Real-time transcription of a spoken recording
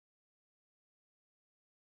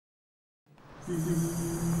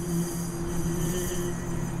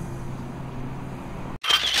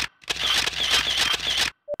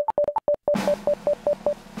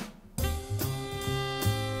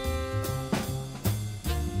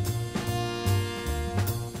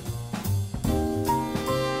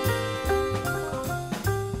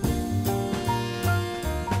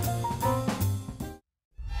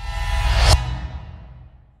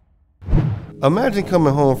Imagine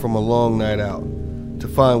coming home from a long night out to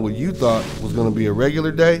find what you thought was going to be a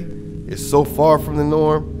regular day is so far from the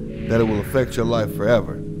norm that it will affect your life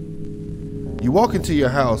forever. You walk into your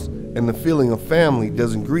house and the feeling of family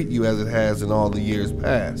doesn't greet you as it has in all the years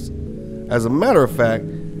past. As a matter of fact,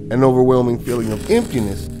 an overwhelming feeling of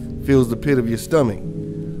emptiness fills the pit of your stomach,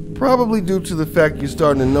 probably due to the fact you're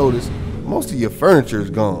starting to notice most of your furniture is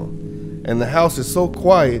gone, and the house is so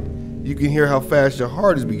quiet you can hear how fast your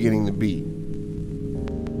heart is beginning to beat.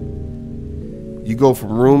 You go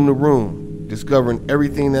from room to room, discovering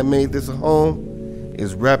everything that made this a home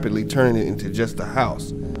is rapidly turning it into just a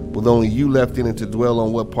house, with only you left in it to dwell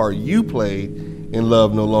on what part you played in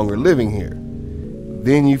love no longer living here.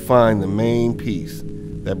 Then you find the main piece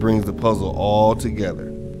that brings the puzzle all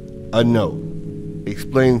together. A note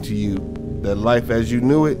explaining to you that life as you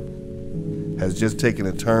knew it has just taken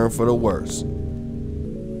a turn for the worse.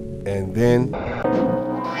 And then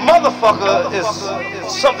motherfucker is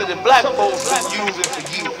something that black folks been using for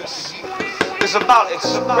years. It's about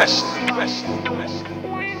expression.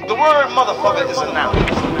 The word motherfucker is a noun.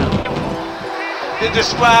 It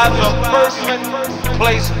describes a person,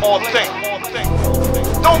 place, or thing.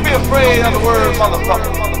 Don't be afraid of the word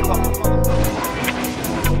motherfucker.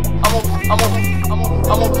 I'm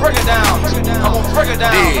gonna break it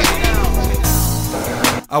down.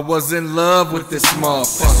 I was in love with this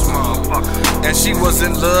motherfucker, and she was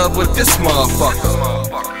in love with this motherfucker,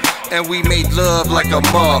 and we made love like a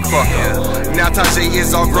motherfucker. Now Tajay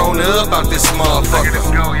is all grown up about this motherfucker,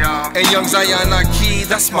 and young Zion Aki,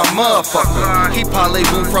 that's my motherfucker. He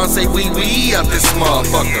parlez-vous français oui of this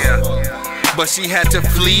motherfucker, but she had to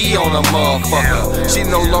flee on a motherfucker. She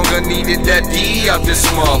no longer needed that D of this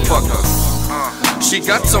motherfucker. She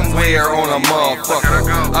got somewhere on a motherfucker.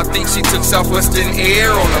 I think she took Southwestern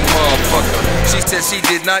Air on a motherfucker. She said she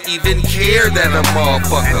did not even care that a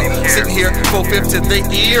motherfucker sitting here 4/5 to the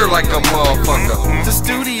ear like a motherfucker. The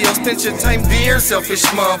studio stench your time beer, selfish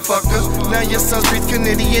motherfucker. Now your sons breathe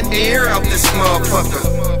Canadian air out this motherfucker.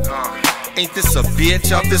 Ain't this a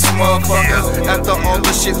bitch out this motherfucker? After all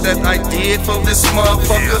the shit that I did for this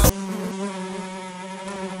motherfucker.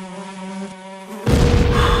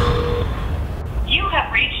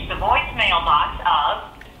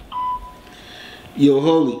 Yo,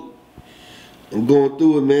 Holy, I'm going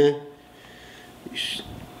through it, man.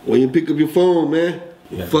 When you pick up your phone, man,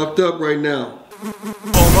 you're fucked up right now.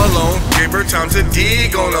 Home alone, gave her time to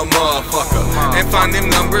dig on a motherfucker and find them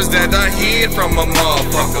numbers that I hid from a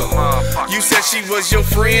motherfucker. You said she was your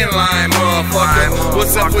friend, lying motherfucker.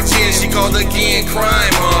 What's up with you? She called again,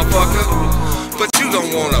 crying motherfucker. But you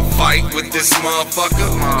don't wanna fight with this motherfucker,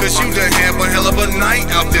 cause you done have a hell of a night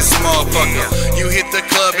out this motherfucker. You hit the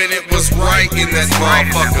club and it was right in that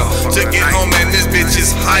motherfucker. To get home and this bitch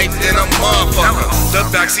is hyped than a motherfucker. The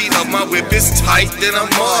backseat of my whip is tight than a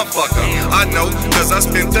motherfucker. I know, cause I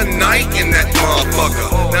spent the night in that motherfucker.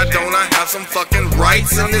 Now don't I have some fucking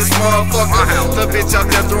rights in this motherfucker? The bitch out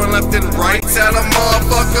there throwing left and rights at a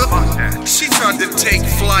motherfucker. She tried to take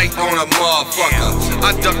flight on a motherfucker.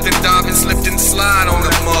 I ducked and dived and slipped and slide on the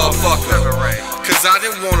motherfucker, cause I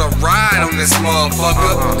didn't wanna ride on this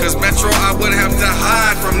motherfucker, cause Metro I would have to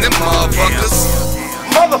hide from them motherfuckers.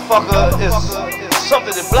 Motherfucker is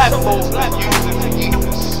something that black folks been using for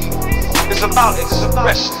years. It's about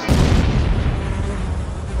expression.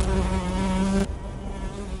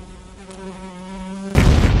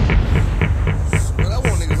 What I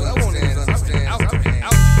want niggas to understand, I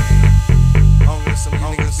don't know some of you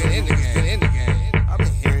niggas been in the game. I've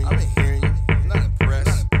been hearing you. I'm not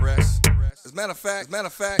impressed. Matter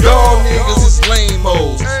of fact, y'all niggas is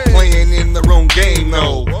lame-os, playing in the wrong game,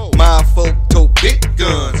 no. My folk tote big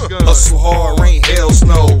guns, hustle hard, rain, hell,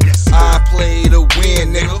 snow. I play to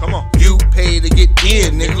win, nigga. You pay to get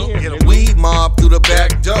in, nigga. We mob through the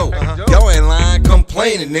back door. Y'all ain't lying,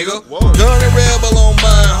 complaining, nigga. Gun and rebel on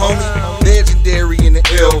mine, homie. Legendary in the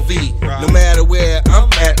LV. No matter where I'm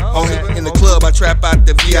at, homie. In the club, I trap out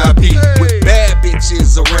the VIP with bad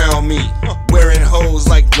bitches around me, wearing hoes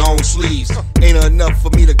like long sleeves. Ain't enough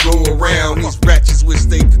for me to go around. These ratchets wish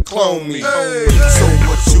they could clone me. So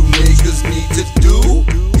what you niggas need to do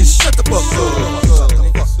is shut the fuck up.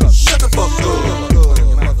 Shut the fuck up.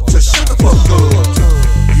 Just shut the fuck up.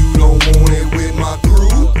 You don't want it with my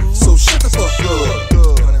crew, so shut the fuck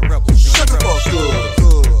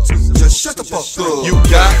motherfucker. You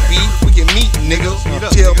got beef, we can meet, nigga.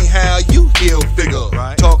 Tell me how you ill figure.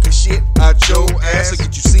 Talking shit out your ass, or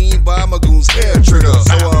get you seen by my goon's hair trigger.